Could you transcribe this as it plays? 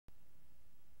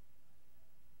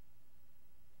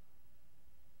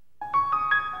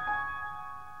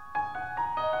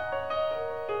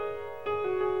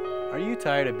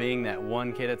tired of being that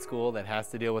one kid at school that has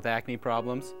to deal with acne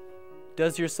problems?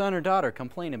 Does your son or daughter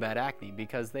complain about acne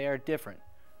because they are different?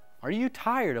 Are you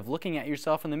tired of looking at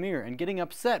yourself in the mirror and getting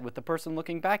upset with the person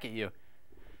looking back at you?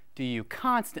 Do you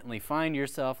constantly find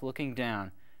yourself looking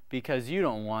down because you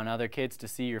don't want other kids to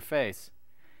see your face?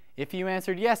 If you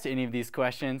answered yes to any of these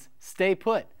questions, stay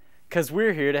put, because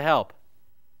we're here to help.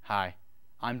 Hi,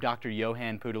 I'm Dr.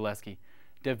 Johan Pudelewski,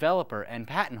 developer and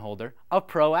patent holder of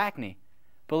ProAcne.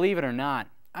 Believe it or not,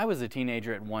 I was a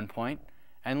teenager at one point,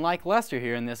 and like Lester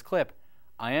here in this clip,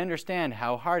 I understand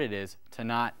how hard it is to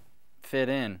not fit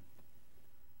in.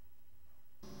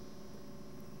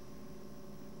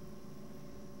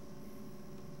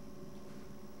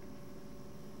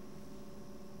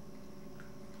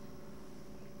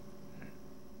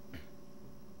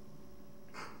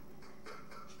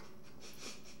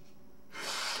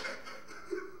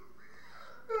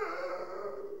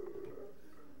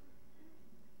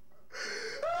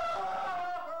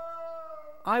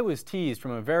 I was teased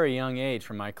from a very young age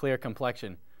for my clear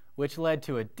complexion, which led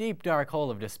to a deep dark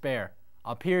hole of despair,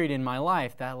 a period in my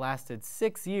life that lasted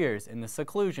 6 years in the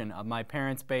seclusion of my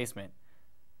parents' basement.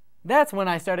 That's when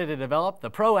I started to develop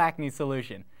the ProAcne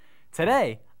Solution.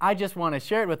 Today, I just want to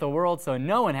share it with the world so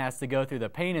no one has to go through the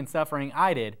pain and suffering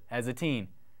I did as a teen.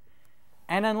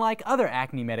 And unlike other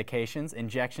acne medications,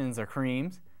 injections, or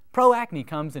creams, ProAcne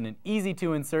comes in an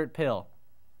easy-to-insert pill.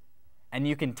 And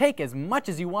you can take as much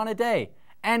as you want a day.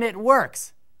 And it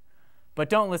works! But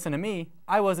don't listen to me,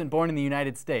 I wasn't born in the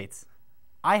United States.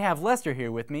 I have Lester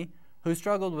here with me, who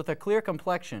struggled with a clear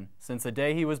complexion since the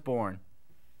day he was born.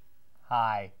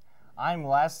 Hi, I'm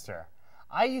Lester.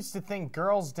 I used to think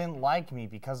girls didn't like me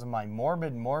because of my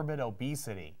morbid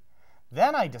obesity.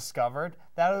 Then I discovered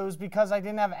that it was because I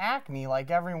didn't have acne like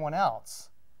everyone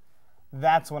else.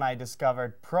 That's when I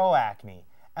discovered ProAcne,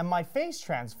 and my face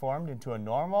transformed into a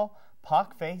normal,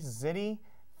 puck-faced, zitty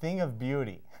thing of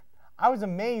beauty. I was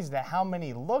amazed at how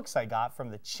many looks I got from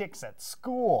the chicks at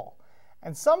school.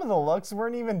 And some of the looks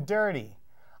weren't even dirty.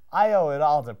 I owe it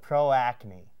all to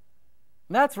ProAcne.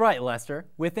 That's right, Lester.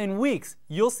 Within weeks,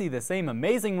 you'll see the same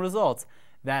amazing results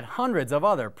that hundreds of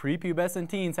other prepubescent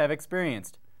teens have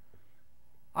experienced.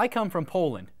 I come from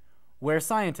Poland, where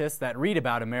scientists that read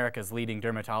about America's leading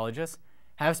dermatologists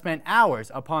have spent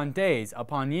hours upon days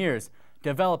upon years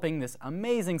developing this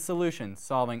amazing solution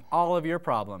solving all of your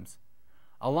problems.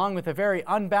 Along with a very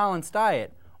unbalanced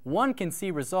diet, one can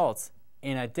see results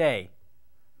in a day.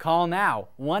 Call now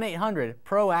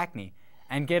 1-800-PRO-ACNE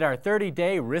and get our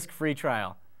 30-day risk-free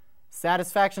trial.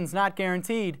 Satisfaction's not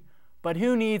guaranteed, but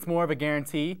who needs more of a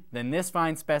guarantee than this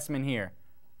fine specimen here?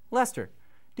 Lester,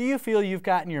 do you feel you've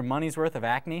gotten your money's worth of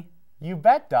acne? You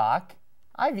bet, Doc.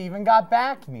 I've even got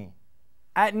backne.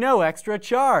 At no extra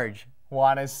charge.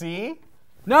 Wanna see?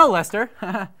 No, Lester.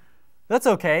 That's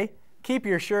okay. Keep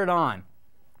your shirt on.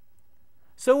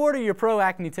 So order your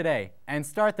ProAcne today and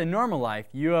start the normal life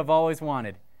you have always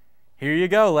wanted. Here you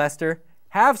go, Lester.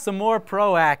 Have some more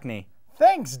ProAcne.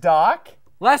 Thanks, Doc.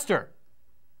 Lester!